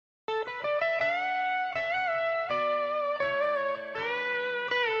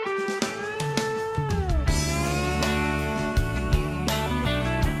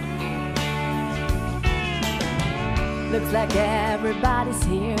Looks like everybody's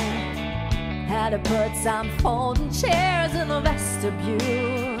here. Had to put some folding chairs in the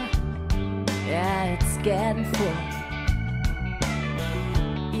vestibule. Yeah, it's getting full.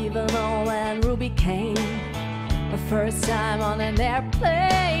 Even though when Ruby came, her first time on an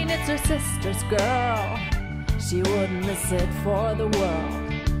airplane, it's her sister's girl. She wouldn't miss it for the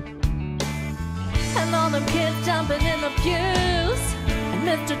world. And all them kids jumping in the pews, and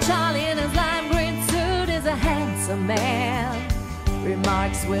Mr. Charlie in his lime green suit is a handsome man,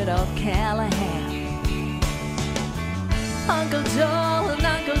 remarks Widow Callahan. Uncle Joel and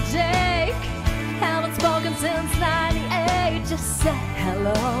Uncle Jake haven't spoken since '98. Just say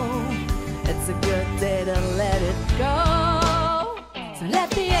hello. It's a good day to let it go. So let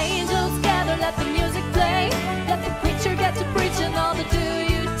the angels gather, let the music play, let the preacher get to preaching all the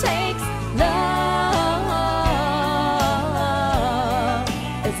do-you takes. Love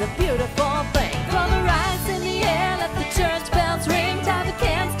is a beautiful thing. Throw the rice in the air, let the church bells ring, tie the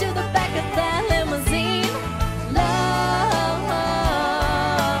cans to the back of that limousine. Love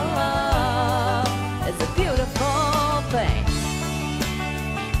is a beautiful thing.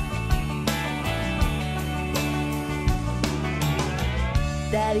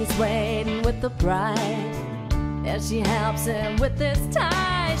 Daddy's waiting with the bride, and she helps him with his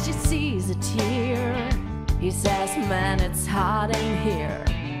tie. She sees a tear. He says, man, it's hot in here.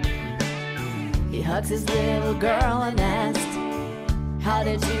 He hugs his little girl and asks, how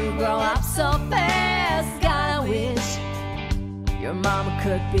did you grow up so fast? God, I wish your mama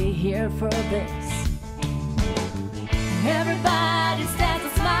could be here for this. Everybody stands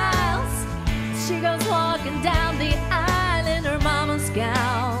and smiles. She goes walking down the aisle in her mama's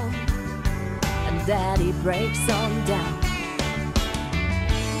gown, and Daddy breaks on down.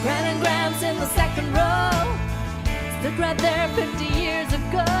 Gran and Gramps in the second row stood right there 50 years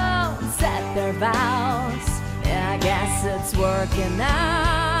ago and said their vows. Yeah, I guess it's working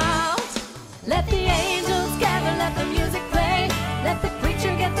out. Let the angels gather, let the music play, let the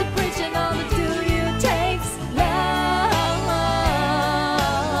preacher get to preaching all the do-you takes. Love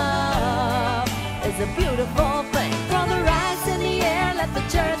is a beautiful thing. Throw the rice in the air, let the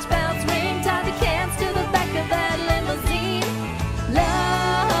church bells ring, tie the cans to the back of that limousine. Love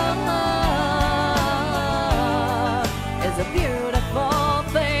is a beautiful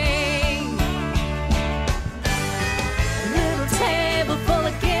thing. A little table full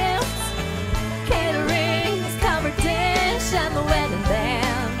of gifts, catering's covered dish, and the wedding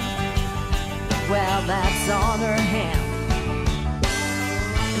band, well, that's on her hand.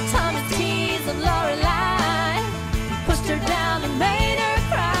 And Thomas teased and Lorelei pushed her down and made her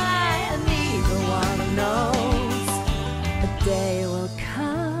cry, and neither one knows a day will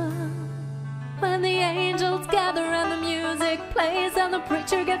come when the angels gather and the music plays and the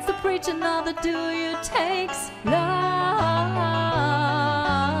preacher gets to preaching all the do-you takes. Love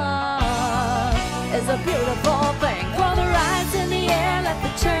is a beautiful